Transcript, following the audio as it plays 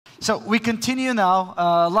So we continue now.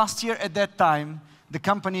 Last year at that time, the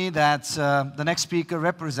company that the next speaker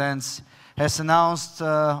represents has announced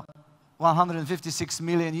 156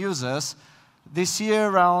 million users. This year,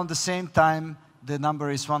 around the same time, the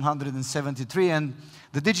number is 173. And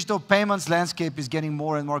the digital payments landscape is getting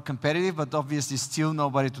more and more competitive, but obviously still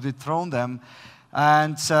nobody to dethrone them.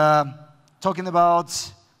 And talking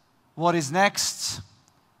about what is next,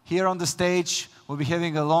 here on the stage, we'll be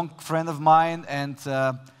having a long friend of mine and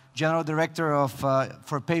General Director of,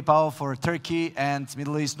 for PayPal for Turkey and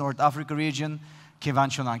Middle East, North Africa region,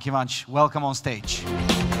 Kıvanc Onan. Kıvanc, welcome on stage.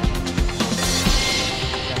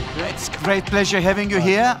 It's a great pleasure having you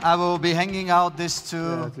here. I will be hanging out this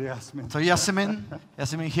to Yasemin.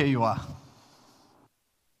 Yasemin, here you are.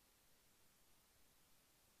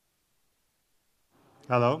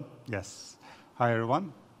 Hello. Yes. Hi,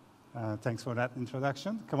 everyone. Thanks for that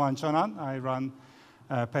introduction. Kıvanc Onan. I run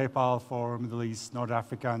PayPal for Middle East, North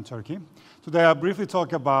Africa, and Turkey. Today, I'll briefly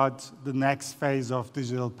talk about the next phase of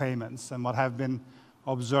digital payments and what I've been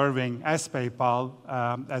observing as PayPal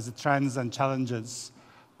as the trends and challenges,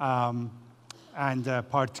 and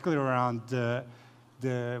particularly around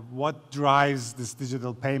what drives this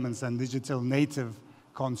digital payments and digital native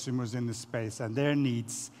consumers in this space and their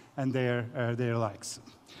needs and their likes.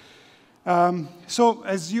 So,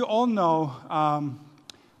 as you all know,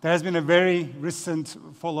 there has been a very recent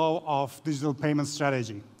follow of digital payment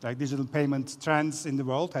strategy. Like digital payment trends in the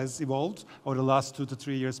world has evolved over the last 2 to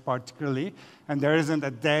 3 years particularly, and there isn't a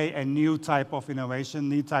day a new type of innovation,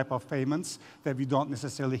 new type of payments that we don't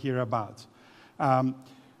necessarily hear about.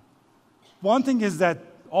 One thing is that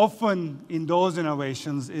often in those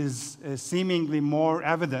innovations is seemingly more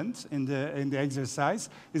evident in the exercise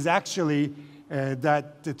is actually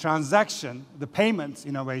that the transaction, the payments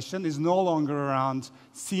innovation is no longer around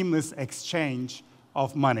seamless exchange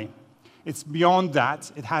of money. It's beyond that.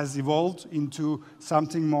 It has evolved into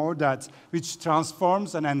something more which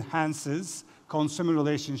transforms and enhances consumer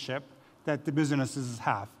relationship that the businesses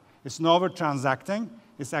have. It's no longer transacting.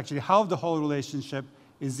 It's actually how the whole relationship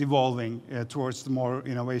is evolving towards more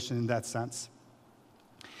innovation in that sense.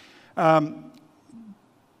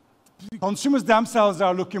 Consumers themselves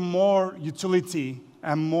are looking more utility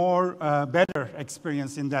and more better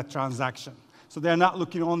experience in that transaction. So they're not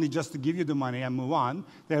looking only just to give you the money and move on.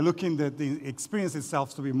 They're looking at the experience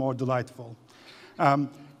itself to be more delightful.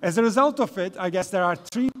 As a result of it, I guess there are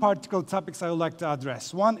 3 particular topics I would like to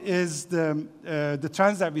address. One is the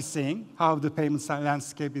trends that we're seeing, how the payments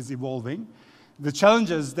landscape is evolving, the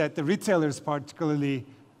challenges that the retailers particularly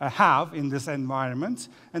have in this environment.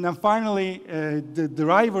 And then finally, the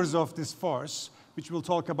drivers of this force, which we'll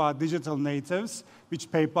talk about digital natives, which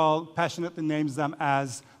PayPal passionately names them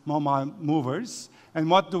as mobile movers. And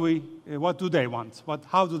what do they want?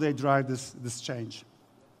 How do they drive this change?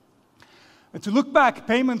 To look back,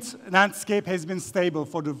 payment landscape has been stable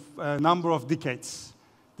for the number of decades.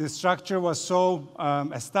 The structure was so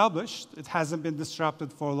established, it hasn't been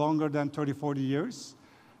disrupted for longer than 30, 40 years.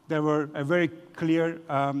 There were a very clear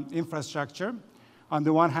infrastructure. On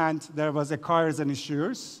the one hand, there was acquirers and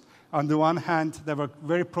issuers. On the one hand, there were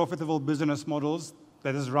very profitable business models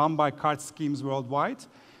that is run by card schemes worldwide,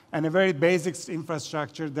 and a very basic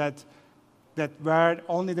infrastructure that where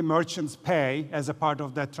only the merchants pay as a part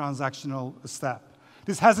of that transactional step.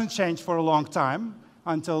 This hasn't changed for a long time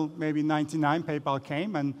until maybe '99, PayPal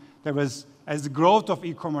came, and there was, as the growth of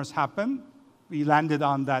e-commerce happened, we landed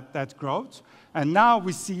on that growth. And now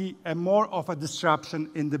we see more of a disruption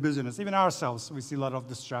in the business. Even ourselves, we see a lot of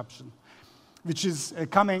disruption, which is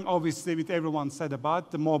coming, obviously, with everyone said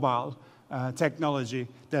about the mobile technology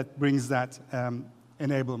that brings that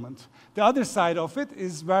enablement. The other side of it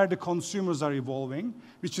is where the consumers are evolving,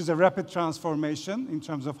 which is a rapid transformation in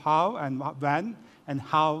terms of how and when and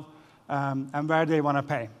how and where they want to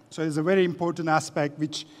pay. So it's a very important aspect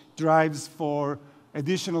which drives for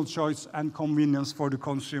additional choice and convenience for the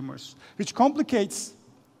consumers, which complicates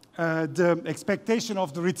the expectation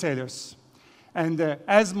of the retailers. And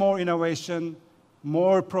as more innovation,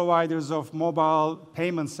 more providers of mobile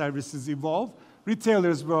payment services evolve,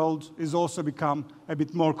 retailers' world is also become a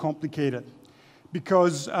bit more complicated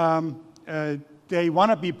because they want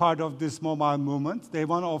to be part of this mobile movement. They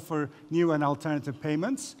want to offer new and alternative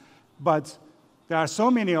payments, but there are so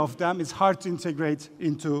many of them, it's hard to integrate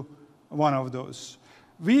into one of those.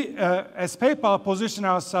 We, as PayPal, position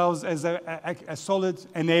ourselves as a solid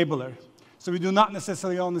enabler. So we do not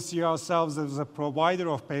necessarily only see ourselves as a provider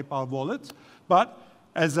of PayPal wallet, but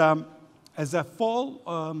as a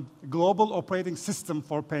full global operating system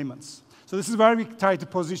for payments. So this is where we try to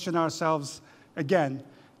position ourselves again.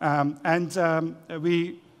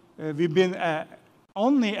 We've been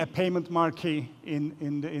only a payment marquee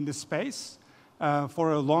in the space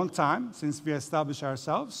for a long time since we established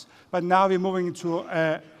ourselves. But now we're moving into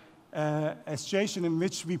a situation in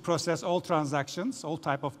which we process all transactions, all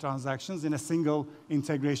type of transactions, in a single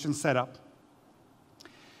integration setup.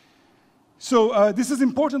 So this is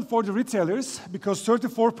important for the retailers because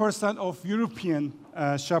 34% of European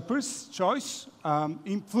shoppers' choice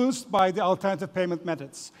influenced by the alternative payment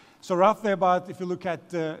methods. So roughly about, if you look at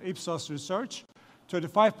the Ipsos research,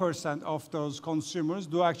 35% of those consumers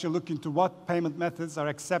do actually look into what payment methods are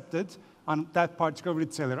accepted on that particular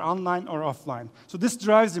retailer, online or offline. So this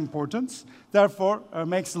drives importance, therefore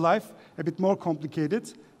makes life a bit more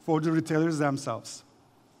complicated for the retailers themselves.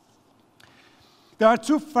 There are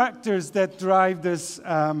two factors that drive this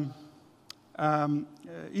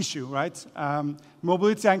issue, right?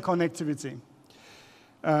 Mobility and connectivity.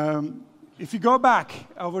 If you go back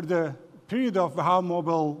over the period of how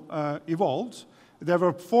mobile evolved, there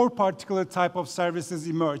were 4 particular type of services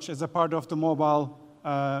emerged as a part of the mobile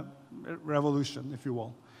revolution, if you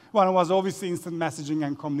will. One was obviously instant messaging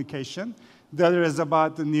and communication. The other is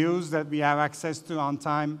about the news that we have access to on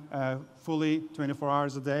time, fully, 24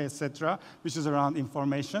 hours a day, etc., which is around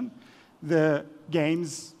information. The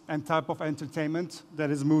games and type of entertainment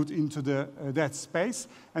that is moved into that space.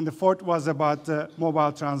 And the fourth was about the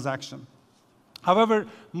mobile transaction. However,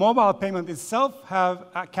 mobile payment itself have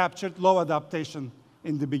captured low adaptation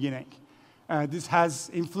in the beginning. This has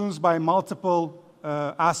influenced by multiple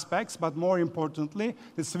aspects, but more importantly,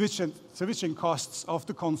 the switching costs of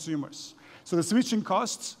the consumers. So the switching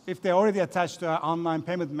costs, if they're already attached to our online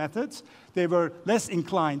payment methods, they were less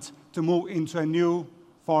inclined to move into a new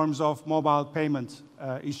forms of mobile payment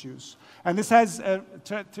issues. And this has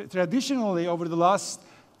traditionally, over the last,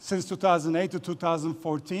 since 2008 to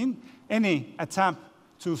 2014, any attempt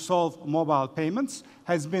to solve mobile payments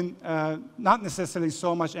has been not necessarily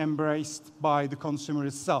so much embraced by the consumer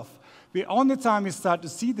itself. The only time we start to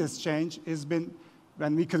see this change has been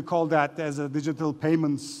when we could call that as a digital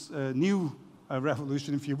payments new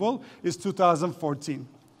revolution, if you will, is 2014.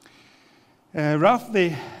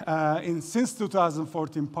 Roughly, since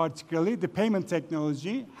 2014 particularly, the payment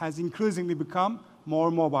technology has increasingly become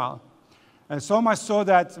more mobile. So much so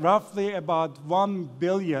that roughly about 1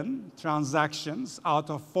 billion transactions out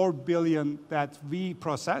of 4 billion that we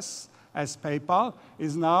process as PayPal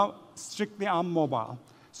is now strictly on mobile.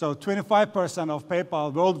 So 25% of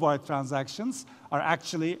PayPal worldwide transactions are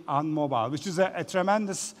actually on mobile, which is a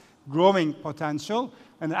tremendous growing potential,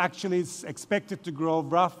 and actually it's expected to grow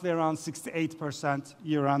roughly around 68%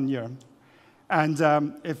 year on year. And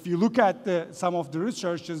if you look at some of the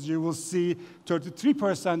researches, you will see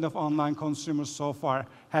 33% of online consumers so far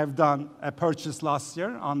have done a purchase last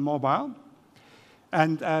year on mobile.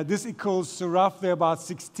 And this equals to roughly about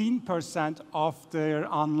 16% of their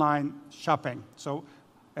online shopping. So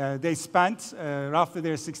they spent roughly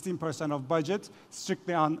their 16% of budget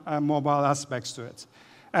strictly on mobile aspects to it.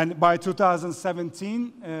 And by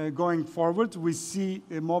 2017, going forward, we see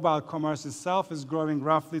mobile commerce itself is growing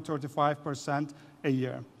roughly 35% a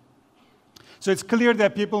year. So it's clear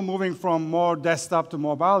that people moving from more desktop to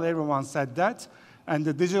mobile, everyone said that, and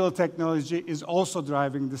the digital technology is also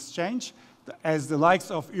driving this change. As the likes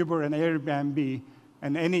of Uber and Airbnb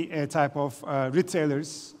and any type of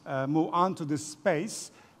retailers move on to this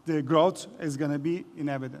space, the growth is going to be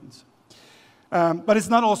evident. But it's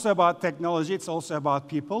not also about technology, it's also about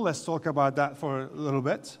people. Let's talk about that for a little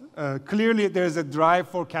bit. Clearly, there's a drive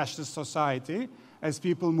for cashless society as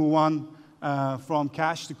people move on from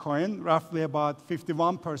cash to coin. Roughly about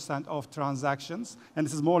 51% of transactions, and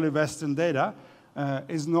this is more Western data,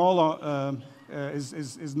 is no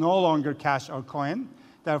longer cash or coin.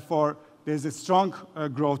 Therefore, there's a strong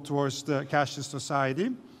growth towards the cashless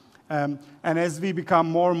society. And as we become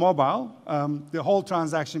more mobile, the whole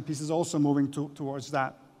transaction piece is also moving towards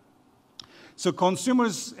that. So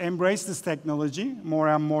consumers embrace this technology more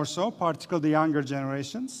and more so, particularly the younger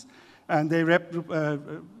generations, and they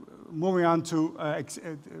moving on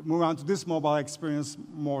to this mobile experience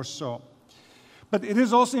more so. But it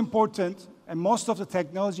is also important, and most of the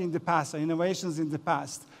technology in the past, and innovations in the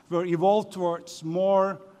past, were evolved towards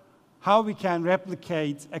more how we can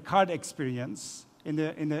replicate a card experience in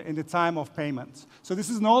the time of payment. So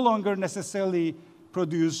this is no longer necessarily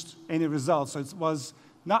produced any results. So it was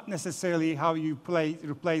not necessarily how you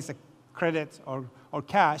replace a credit or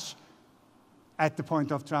cash at the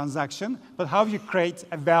point of transaction, but how you create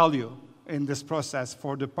a value in this process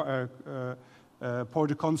for the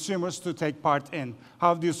consumers to take part in.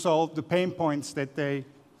 How do you solve the pain points that they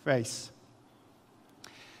face?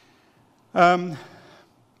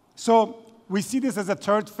 So we see this as a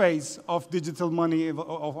third phase of digital money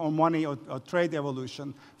or trade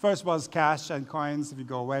evolution. First was cash and coins. If you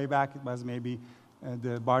go way back, it was maybe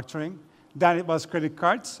the bartering. Then it was credit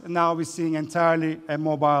cards. And now we're seeing entirely a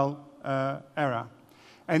mobile era.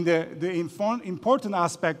 And the important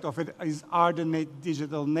aspect of it are the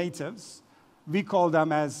digital natives. We call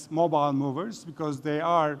them as mobile movers because they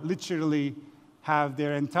are literally have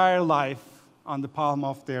their entire life on the palm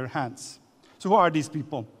of their hands. So who are these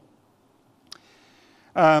people?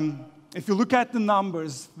 If you look at the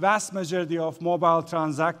numbers, vast majority of mobile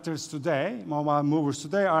transactors today, mobile movers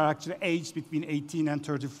today, are actually aged between 18 and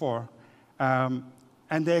 34. And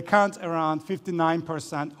they account around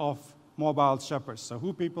 59% of mobile shoppers. So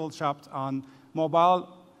who people shopped on mobile,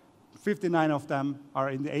 59 of them are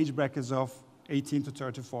in the age brackets of 18 to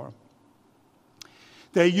 34.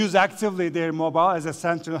 They use actively their mobile as a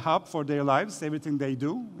central hub for their lives, everything they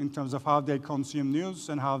do in terms of how they consume news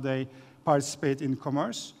and how they participate in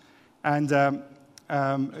commerce. And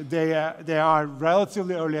they are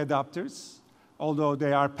relatively early adopters, although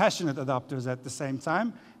they are passionate adopters at the same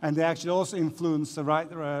time. And they actually also influence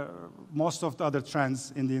most of the other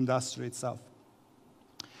trends in the industry itself.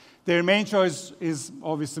 Their main choice is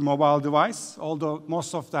obviously mobile device, although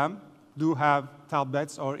most of them do have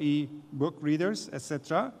tablets or e-book readers,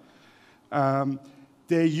 etc.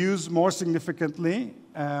 They use more significantly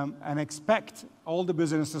and expect all the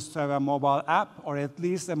businesses to have a mobile app or at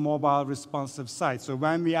least a mobile responsive site. So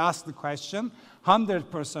when we asked the question,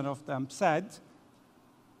 100% of them said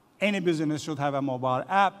any business should have a mobile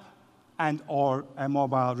app and or a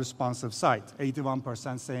mobile responsive site.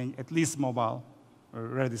 81% saying at least mobile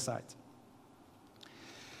ready site.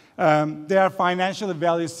 They are financial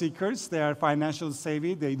value seekers. They are financially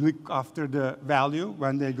savvy. They look after the value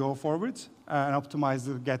when they go forward and optimize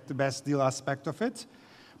to get the best deal aspect of it.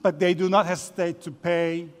 But they do not hesitate to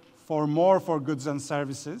pay for more for goods and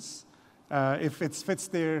services if it fits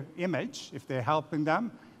their image, if they're helping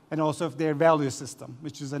them, and also if their value system,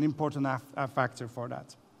 which is an important factor for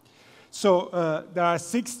that. So there are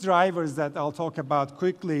 6 drivers that I'll talk about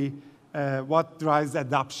quickly. What drives the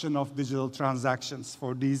adoption of digital transactions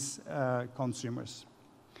for these consumers.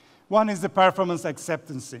 One is the performance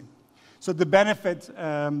acceptancy. So the benefit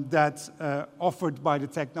that's offered by the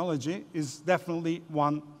technology is definitely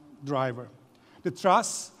one driver. The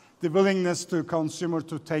trust, the willingness to consumer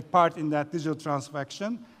to take part in that digital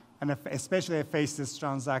transaction, and especially a faceless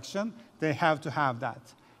transaction, they have to have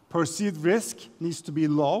that. Perceived risk needs to be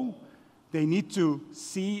low. They need to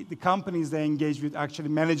see the companies they engage with actually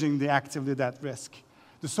managing actively that risk.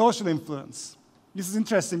 The social influence. This is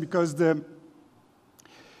interesting because to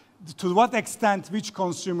what extent which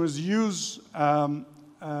consumers use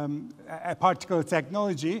a particular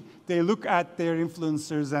technology, they look at their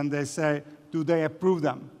influencers and they say, do they approve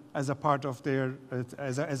them as a part of their,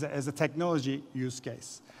 as a technology use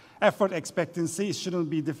case? Effort expectancy shouldn't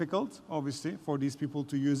be difficult, obviously, for these people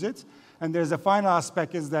to use it. And there's a final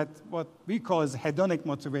aspect is that what we call is hedonic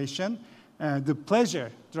motivation, the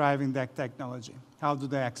pleasure driving that technology. How do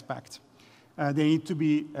they expect? They need to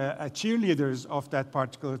be cheerleaders of that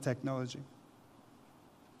particular technology.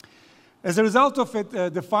 As a result of it,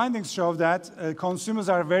 the findings show that consumers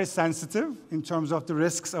are very sensitive in terms of the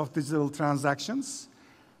risks of digital transactions.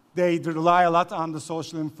 They rely a lot on the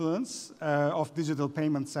social influence of digital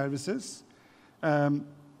payment services.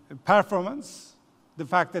 Performance, the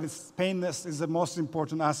fact that it's painless is the most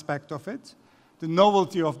important aspect of it. The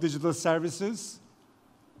novelty of digital services.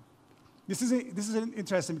 This is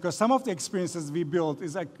interesting because some of the experiences we build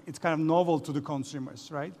is it's kind of novel to the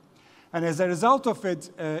consumers, right? And as a result of it,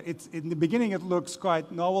 in the beginning it looks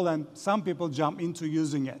quite novel and some people jump into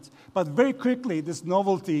using it. But very quickly this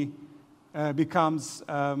novelty becomes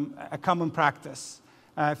a common practice.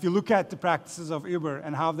 If you look at the practices of Uber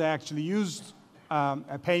and how they actually used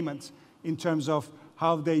a payment in terms of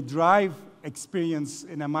how they drive experience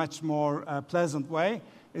in a much more pleasant way,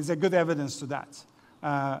 is a good evidence to that.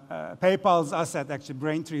 PayPal's asset, actually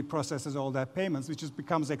Braintree, processes all that payments, which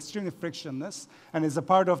becomes extremely frictionless, and is a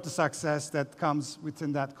part of the success that comes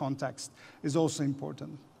within that context, is also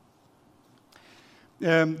important.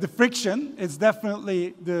 The friction is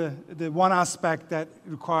definitely the one aspect that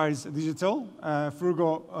requires digital.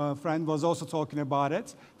 Frugo, friend, was also talking about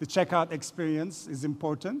it. The checkout experience is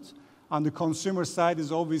important. On the consumer side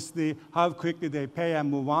is obviously how quickly they pay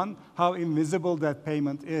and move on. How invisible that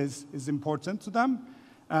payment is important to them.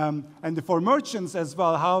 And for merchants as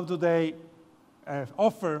well, how do they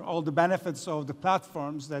offer all the benefits of the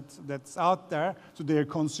platforms that's out there to their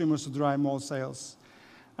consumers to drive more sales.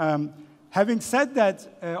 Having said that,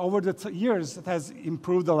 over the years, it has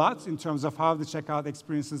improved a lot in terms of how the checkout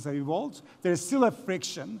experiences have evolved. There's still a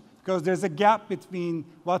friction because there's a gap between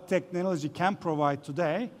what technology can provide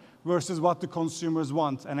today versus what the consumers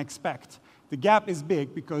want and expect. The gap is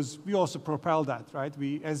big because we also propel that, right?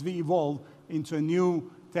 As we evolve into new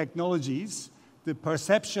technologies, the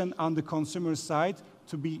perception on the consumer side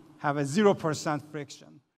have a 0%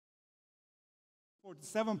 friction.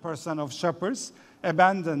 47% of shoppers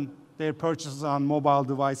abandon their purchases on mobile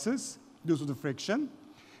devices due to the friction,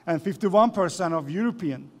 and 51% of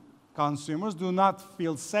European consumers do not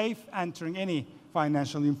feel safe entering any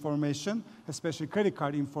financial information, especially credit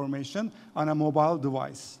card information, on a mobile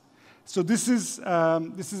device. So this is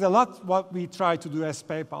a lot what we try to do as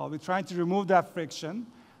PayPal. We try to remove that friction.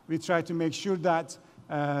 We try to make sure that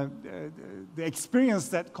the experience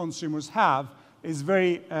that consumers have is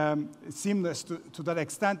very seamless to that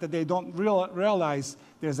extent that they don't realize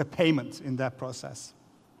there's a payment in that process.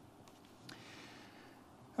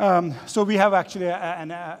 So we have actually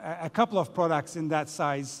a couple of products in that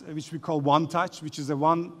size, which we call One Touch, which is a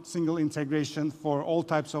one single integration for all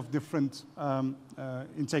types of different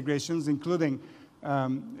integrations, including,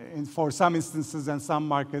 for some instances and some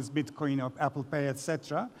markets, Bitcoin or Apple Pay,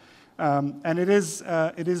 etc. And it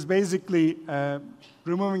is basically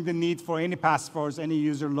removing the need for any passwords, any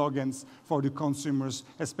user logins for the consumers,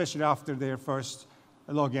 especially after their first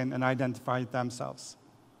login and identify themselves.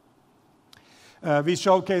 We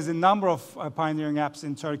showcase a number of pioneering apps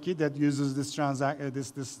in Turkey that uses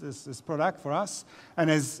this product for us. And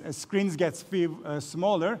as screens get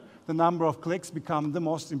smaller, the number of clicks become the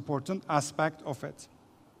most important aspect of it.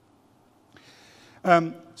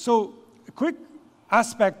 So a quick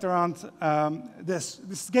aspect around this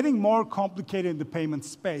is getting more complicated in the payment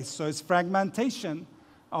space. So its fragmentation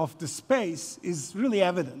of the space is really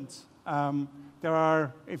evident.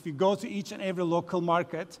 If you go to each and every local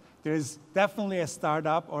market, there's definitely a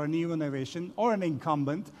startup or a new innovation or an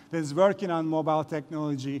incumbent that is working on mobile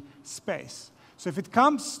technology space. So if it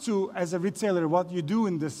comes to, as a retailer, what you do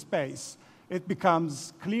in this space, it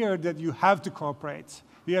becomes clear that you have to cooperate.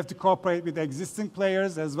 You have to cooperate with existing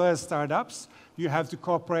players as well as startups. You have to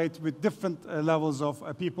cooperate with different levels of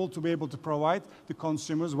people to be able to provide the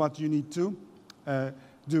consumers what you need to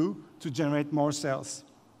do to generate more sales.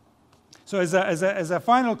 So as a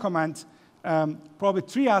final comment, probably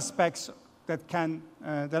three aspects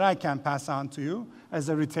that I can pass on to you as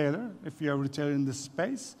a retailer, if you're a retailer in this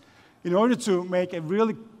space, in order to make a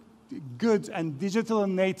really good and digital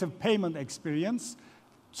native payment experience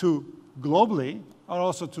to globally, or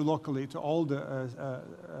also to locally, to all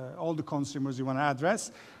the consumers you want to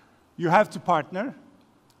address, you have to partner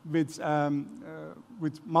with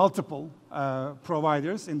multiple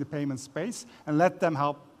providers in the payment space and let them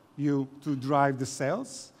help you to drive the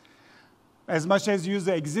sales. As much as use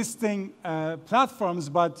the existing platforms,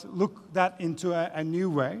 but look that into a new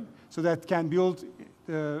way so that can build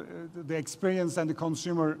the experience and the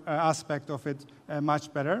consumer aspect of it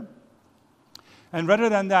much better. And rather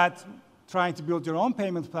than that, trying to build your own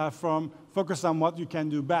payment platform, focus on what you can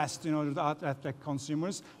do best in order to attract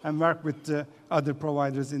consumers and work with the other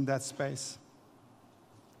providers in that space.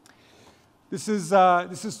 This is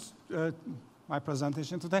my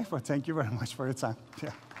presentation today, but thank you very much for your time.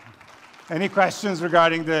 Yeah. Any questions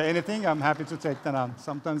regarding anything? I'm happy to take them on.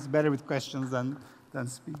 Sometimes it's better with questions than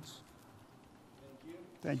speech. Thank you.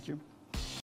 Thank you.